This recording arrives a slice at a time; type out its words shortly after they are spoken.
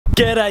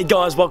G'day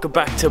guys, welcome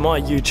back to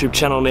my YouTube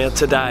channel. Now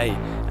today,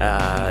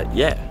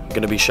 I'm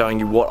going to be showing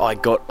you what I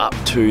got up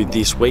to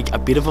this week. A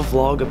bit of a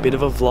vlog.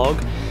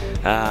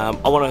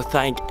 I want to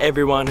thank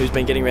everyone who's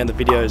been getting around the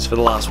videos for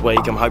the last week.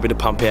 I'm hoping to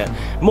pump out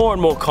more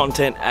and more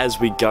content as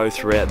we go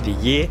throughout the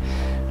year.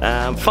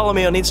 Follow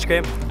me on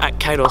Instagram at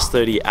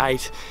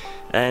Caden38,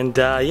 and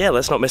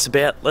let's not mess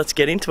about, let's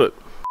get into it.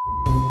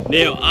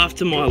 Now,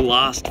 after my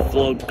last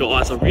vlog,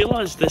 guys, I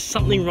realised there's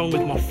something wrong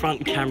with my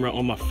front camera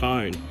on my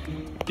phone.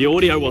 The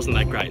audio wasn't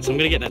that great, so I'm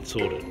going to get that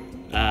sorted.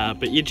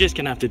 But you're just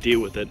going to have to deal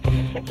with it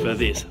for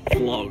this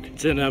vlog.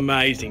 It's an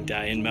amazing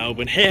day in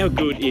Melbourne. How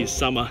good is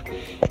summer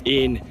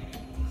in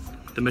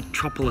the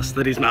metropolis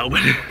that is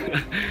Melbourne?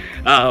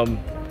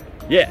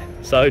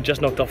 So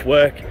just knocked off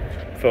work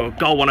for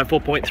Gold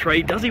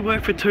 104.3. Does he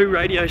work for 2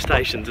 radio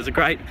stations? It's a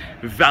great,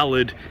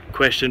 valid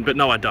question, but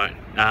no, I don't.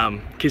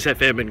 Kiss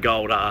FM and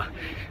Gold are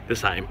the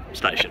same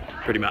station,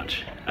 pretty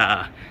much.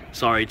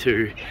 Sorry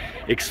to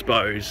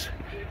expose,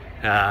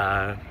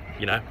 the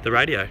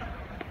radio.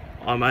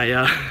 I'm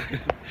a,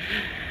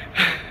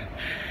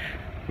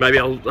 maybe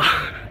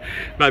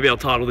I'll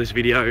title this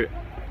video,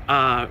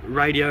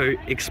 Radio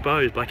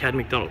Exposed by Caden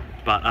MacDonald.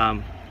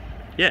 But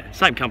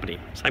same company.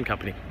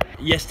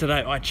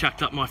 Yesterday I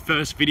chucked up my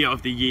first video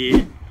of the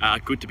year.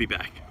 Good to be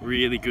back,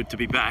 really good to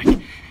be back.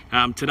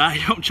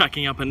 Today I'm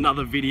chucking up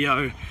another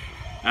video,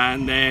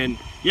 and then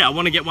I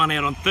want to get one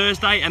out on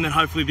Thursday, and then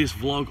hopefully this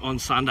vlog on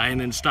Sunday, and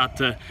then start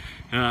to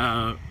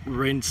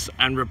rinse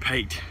and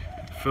repeat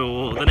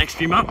for the next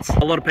few months.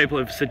 A lot of people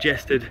have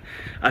suggested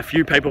a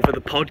few people for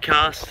the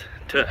podcast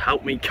to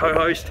help me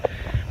co-host,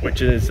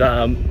 which is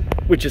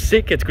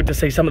sick. It's good to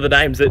see some of the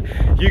names that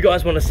you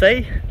guys want to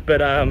see, but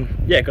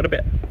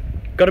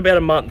got about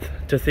a month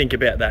to think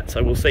about that,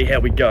 so we'll see how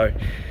we go.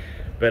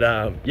 But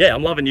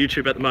I'm loving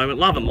YouTube at the moment,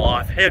 loving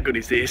life. How good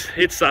is this?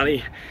 It's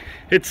sunny,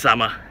 it's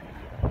summer,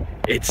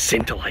 it's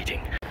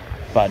scintillating.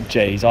 But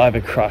geez, I have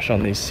a crush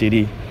on this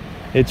city.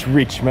 It's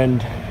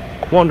Richmond.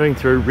 Wandering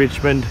through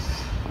Richmond,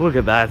 look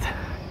at that.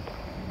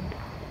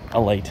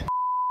 Elite.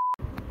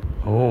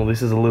 Oh,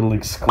 this is a little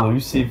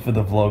exclusive for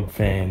the vlog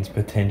fans,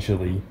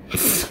 potentially.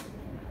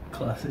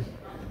 Classic.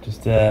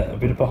 Just a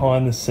bit of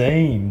behind the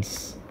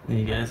scenes. There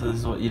you go, so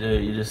this is what you do,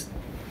 you just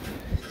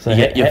So you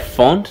get your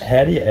font.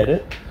 How do you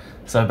edit?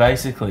 So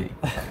basically,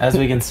 as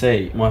we can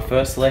see, my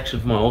first selection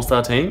for my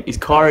all-star team is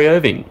Kyrie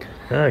Irving.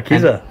 Oh,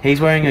 Kizza.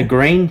 He's wearing a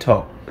green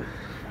top.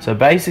 So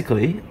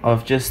basically,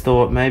 I've just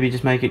thought maybe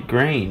just make it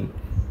green.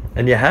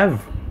 And you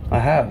have? I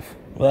have.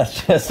 Well,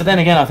 that's just... But then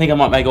again, I think I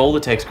might make all the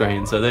text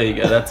green, so there you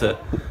go. That's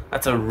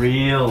a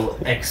real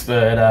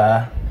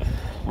expert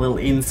little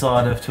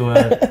insider to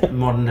a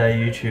modern day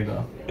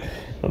YouTuber.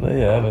 Well, there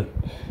you have it.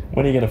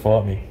 When are you going to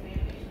fight me?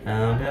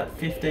 About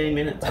 15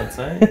 minutes, I'd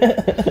say.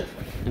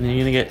 And then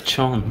you're going to get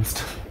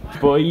chonsed.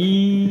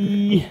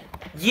 Boy!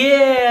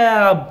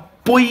 Yeah,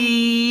 boy!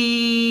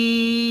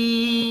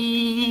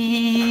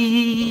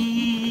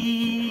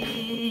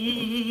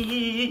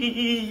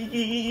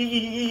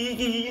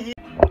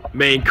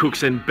 Me and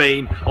Cookson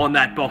been on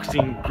that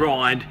boxing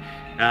grind.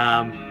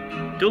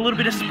 Do a little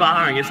bit of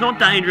sparring. It's not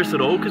dangerous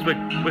at all because we're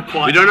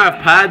quite... We don't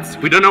have pads,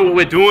 we don't know what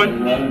we're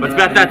doing, but it's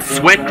about that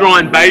sweat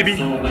grind, baby.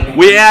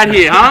 We out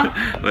here, huh?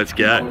 Let's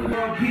go.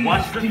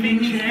 Watch the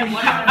feet, champ.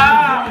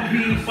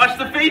 Watch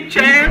the feet,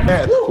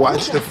 champ.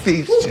 Watch the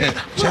feet, champ.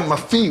 Champ my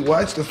feet,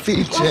 watch the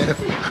feet, champ.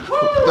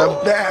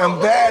 I'm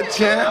bad,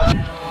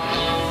 champ.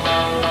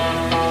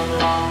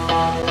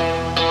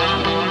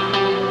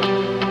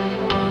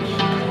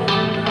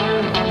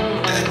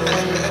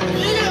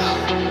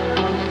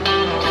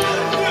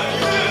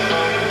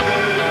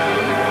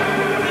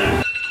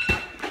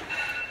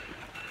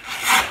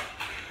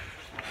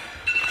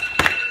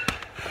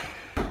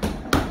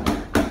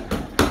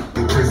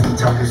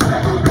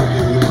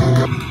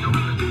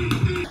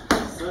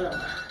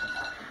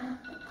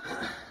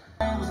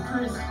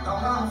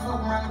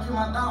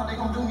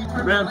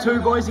 Round 2,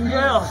 boys and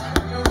girls.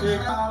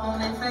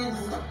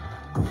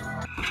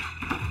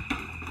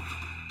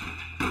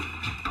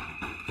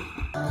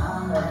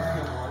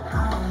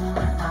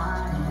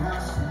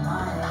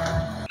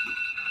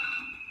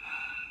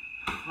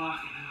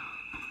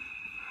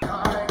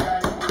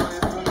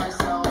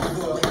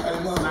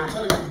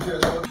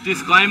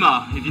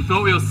 Disclaimer, if you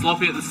thought we were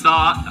sloppy at the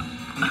start,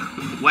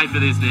 wait for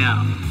this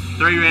now.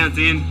 3 rounds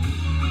in,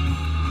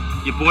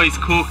 your boy's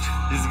cooked,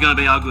 this is going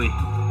to be ugly.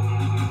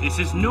 This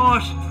is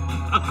not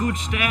a good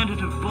standard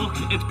of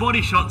boxing. It's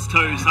body shots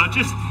too, so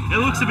it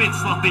looks a bit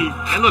sloppy.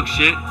 It looks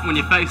shit when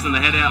you're facing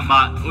the head out,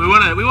 but we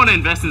want to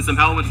invest in some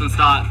helmets and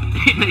start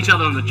hitting each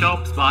other on the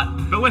chops, but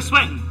we're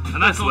sweating,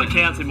 and that's all that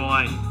counts in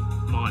my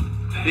mind.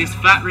 This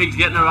fat rig's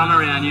getting a run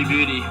around, you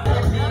beauty.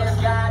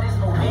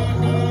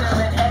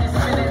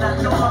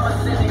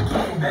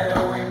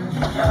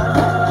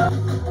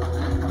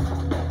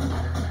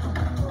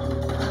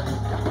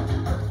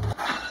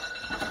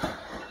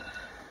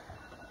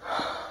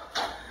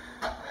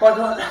 I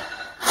got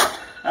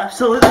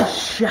absolutely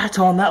shat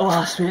on that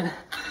last bit.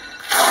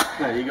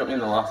 No, you got me in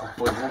the last like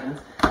 40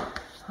 seconds.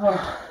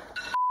 Oh.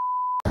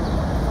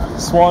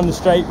 Swan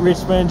Street,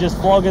 Richmond, just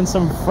flogging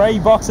some free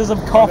boxes of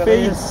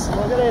coffee.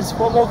 Look at this.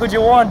 What more could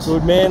you want?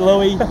 Good man,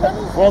 Louis.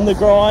 We're on the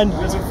grind.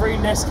 There's some free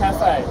Nest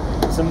Cafe.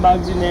 Some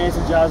mugs in there,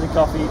 some jars of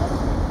coffee.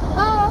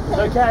 Oh, okay.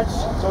 No catch.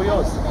 It's all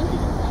yours.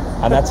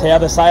 And that's how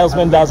the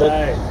salesman does it.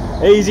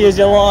 Hey. Easy as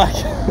you like.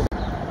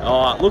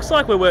 Oh, it looks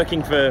like we're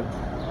working for,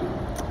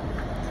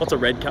 what's a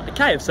red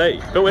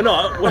KFC, but we're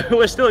not.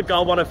 We're still at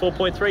Gold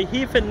 104.3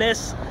 here for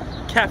Nest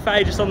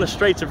Cafe, just on the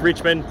streets of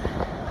Richmond.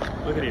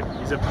 Look at him.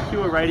 He's a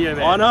pure radio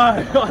man.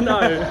 I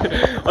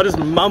know. I just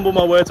mumble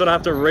my words when I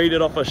have to read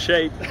it off a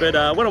sheet, but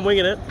when I'm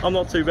winging it, I'm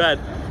not too bad.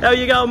 How are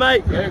you going,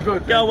 mate? Yeah,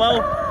 good. Go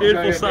well.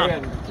 Beautiful stuff.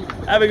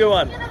 Have a good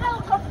one. Can I have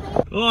a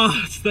coffee?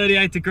 Oh, it's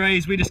 38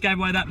 degrees. We just gave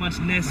away that much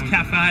Nest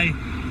Cafe.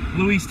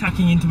 Louis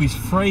tucking into his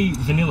free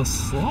vanilla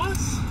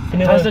slice.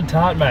 Custard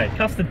tart, mate.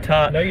 Custard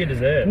tart. No, you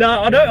deserve.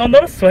 No, I don't. I'm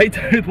not a sweet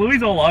tooth.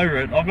 Louis all over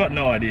it. I've got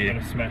no idea. I'm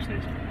gonna smash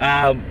this.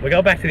 We're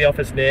going back to the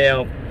office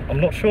now. I'm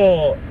not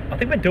sure. I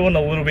think we're doing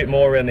a little bit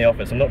more around the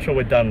office. I'm not sure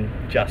we're done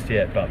just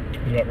yet, but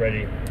We're not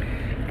ready.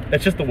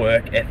 it's just the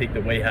work ethic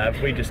that we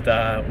have. We just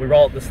we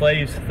roll up the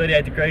sleeves.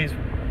 38 degrees.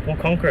 We'll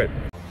conquer it.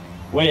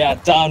 We are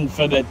done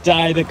for the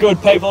day. The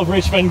good people of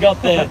Richmond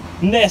got their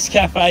Nest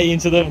Cafe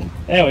into them.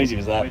 How easy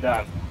was that? We're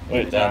done.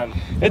 We're done.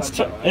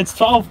 It's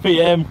 12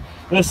 p.m.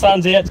 The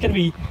sun's out. It's going to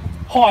be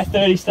high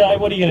 30s today.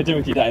 What are you going to do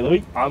with your day,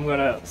 Louis? I'm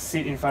gonna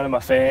sit in front of my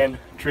fan,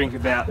 drink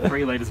about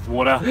 3 litres of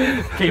water,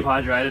 keep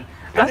hydrated,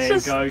 and then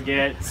go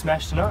get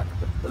smashed tonight.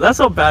 That's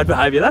not bad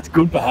behaviour. That's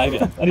good behaviour.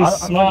 That is I'm pretty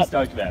smart,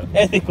 stoked about it.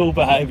 ethical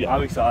behaviour.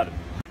 I'm excited.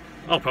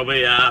 I'll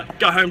probably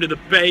go home to the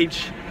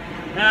beach.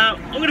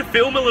 I'm going to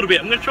film a little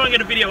bit. I'm going to try and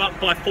get a video up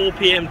by 4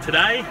 p.m.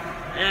 today,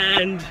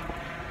 and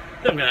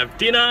then I'm going to have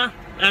dinner,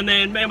 and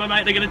then me and my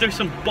mate are going to do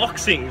some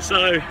boxing.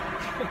 So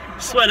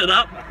sweat it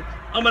up.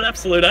 I'm an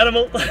absolute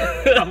animal.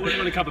 I wouldn't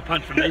want a cup of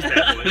punch from these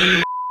bad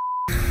boys.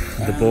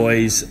 The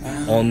boys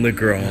on the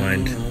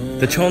grind.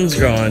 The Chon's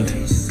grind.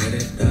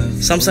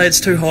 Some say it's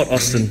too hot,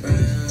 Austin.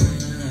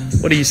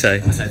 What do you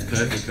say? I say it's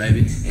perfect,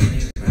 baby.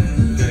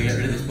 Gotta get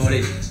rid of this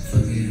body.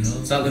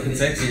 Start looking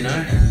sexy, you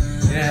know?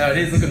 You know how it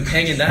is, looking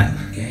peng in that.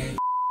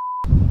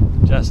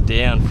 Just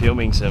down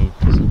filming some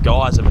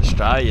Guys of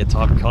Australia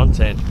type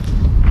content.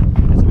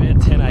 It's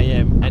about 10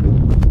 a.m.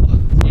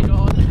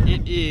 and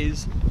it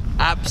is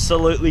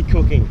absolutely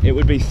cooking. It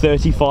would be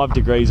 35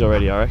 degrees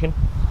already, I reckon.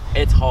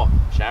 It's hot,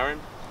 Sharon.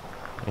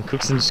 And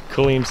Cookson's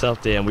cooling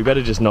himself down. We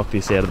better just knock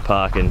this out of the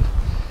park and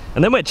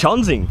then we're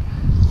chonsing.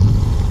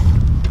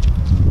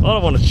 I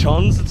don't want to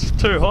chons, it's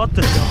too hot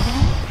to...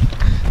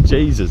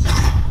 Jesus.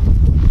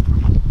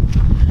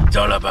 It's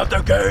all about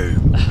the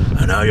game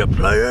and how you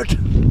play it.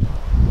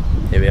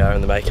 Here we are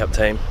in the makeup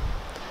team.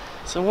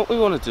 So what we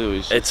want to do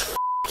is... It's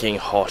f***ing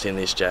hot in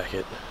this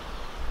jacket.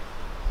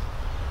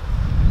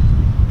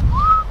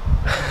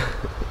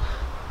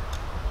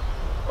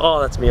 Oh,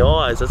 that's my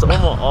eyes. That's all my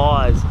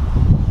eyes.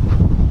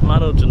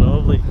 Mano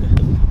Ginobili.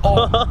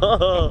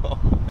 Oh.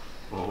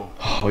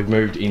 We've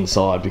moved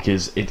inside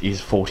because it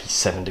is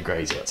 47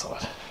 degrees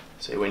outside.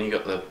 See, when you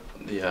got the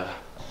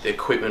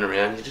equipment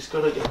around, you just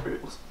got to get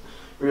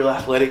real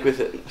athletic with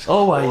it. Just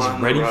Always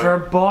climb ready the for a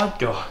rope. bite,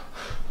 guy.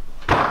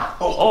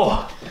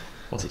 Oh.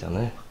 What's he done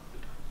there?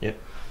 Yep.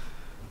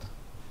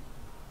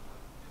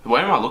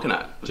 Where am I looking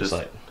at? Just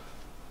like...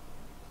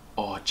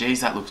 Oh,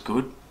 geez, that looks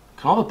good.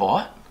 Can I have a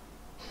bite?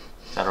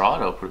 Is that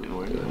right? I'll put a bit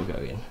more in there. We'll go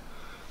again.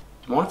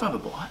 Do you mind if I have a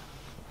bite?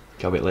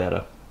 Go a bit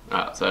louder.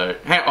 Alright, so,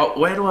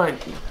 where do I...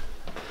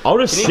 I'll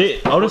just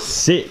sit. I'll just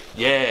sit.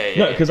 Yeah.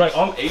 No, because like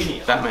I'm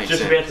eating. That makes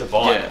just sense. about to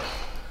bite. Yeah.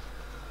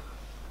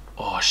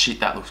 Oh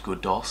shit, that looks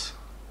good, Dos.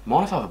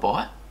 Mind if I have a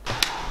bite?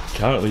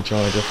 Currently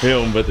trying to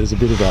film, but there's a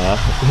bit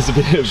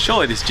of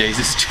Surely this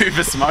Jesus is due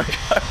for smoke.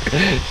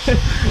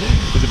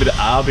 there's a bit of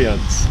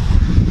ambience.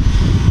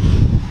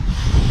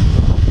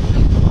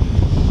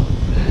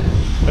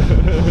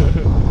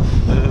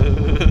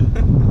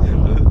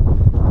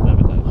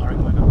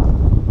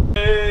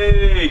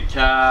 Hey,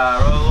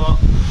 Carol.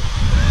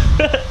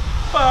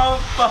 Oh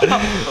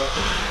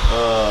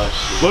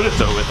shit. We'll just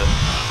do it with it.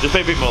 Just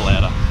be a bit more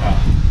louder.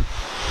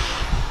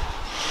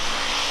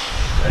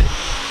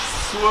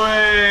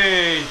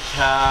 Sweet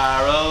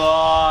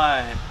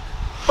Caroline.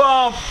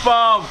 Bum,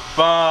 bum,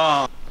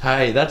 bum.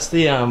 Hey, that's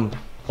the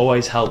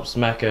always helps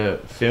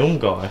Macca film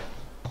guy.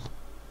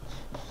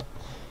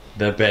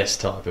 The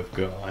best type of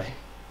guy.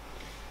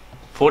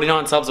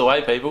 49 subs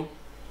away, people.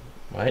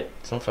 Wait,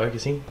 it's not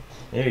focusing.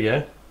 Here we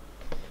go.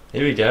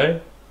 Here we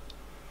go.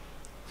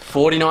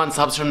 49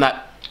 subs from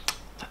that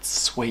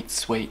sweet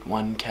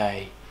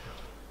 1K.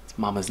 It's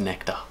mama's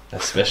nectar.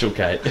 That's special,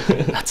 Kate.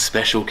 That's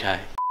special K.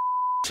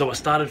 So I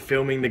started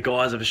filming the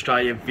Guys of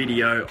Australia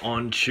video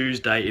on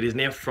Tuesday. It is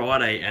now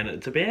Friday and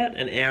it's about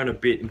an hour and a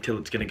bit until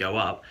it's going to go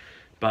up.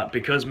 But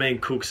because me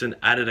and Cookson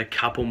added a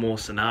couple more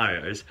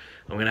scenarios,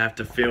 I'm going to have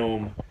to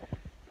film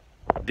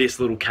this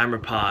little camera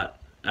part.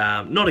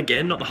 Not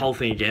the whole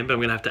thing again, but I'm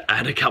going to have to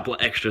add a couple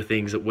of extra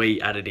things that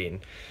we added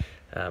in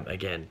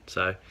again.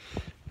 So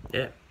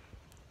yeah,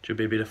 should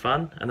be a bit of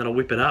fun. And then I'll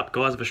whip it up.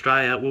 Guys of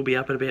Australia will be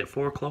up at about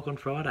 4 o'clock on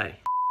Friday.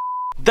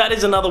 That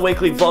is another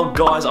weekly vlog,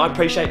 guys. I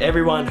appreciate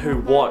everyone who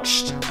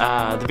watched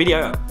the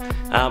video.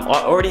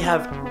 I already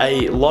have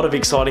a lot of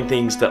exciting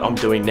things that I'm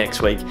doing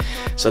next week.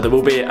 So there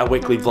will be a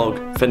weekly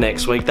vlog for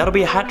next week. That'll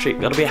be a hat trick.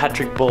 That'll be a hat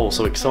trick ball,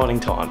 so exciting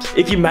times.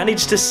 If you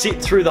managed to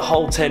sit through the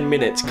whole 10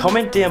 minutes,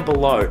 comment down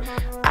below.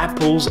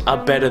 Apples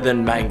are better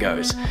than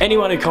mangoes.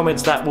 Anyone who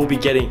comments that will be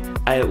getting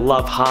a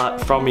love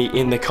heart from me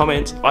in the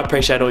comments. I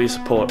appreciate all your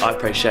support. I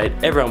appreciate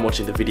everyone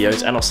watching the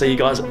videos, and I'll see you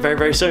guys very,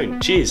 very soon.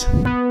 Cheers.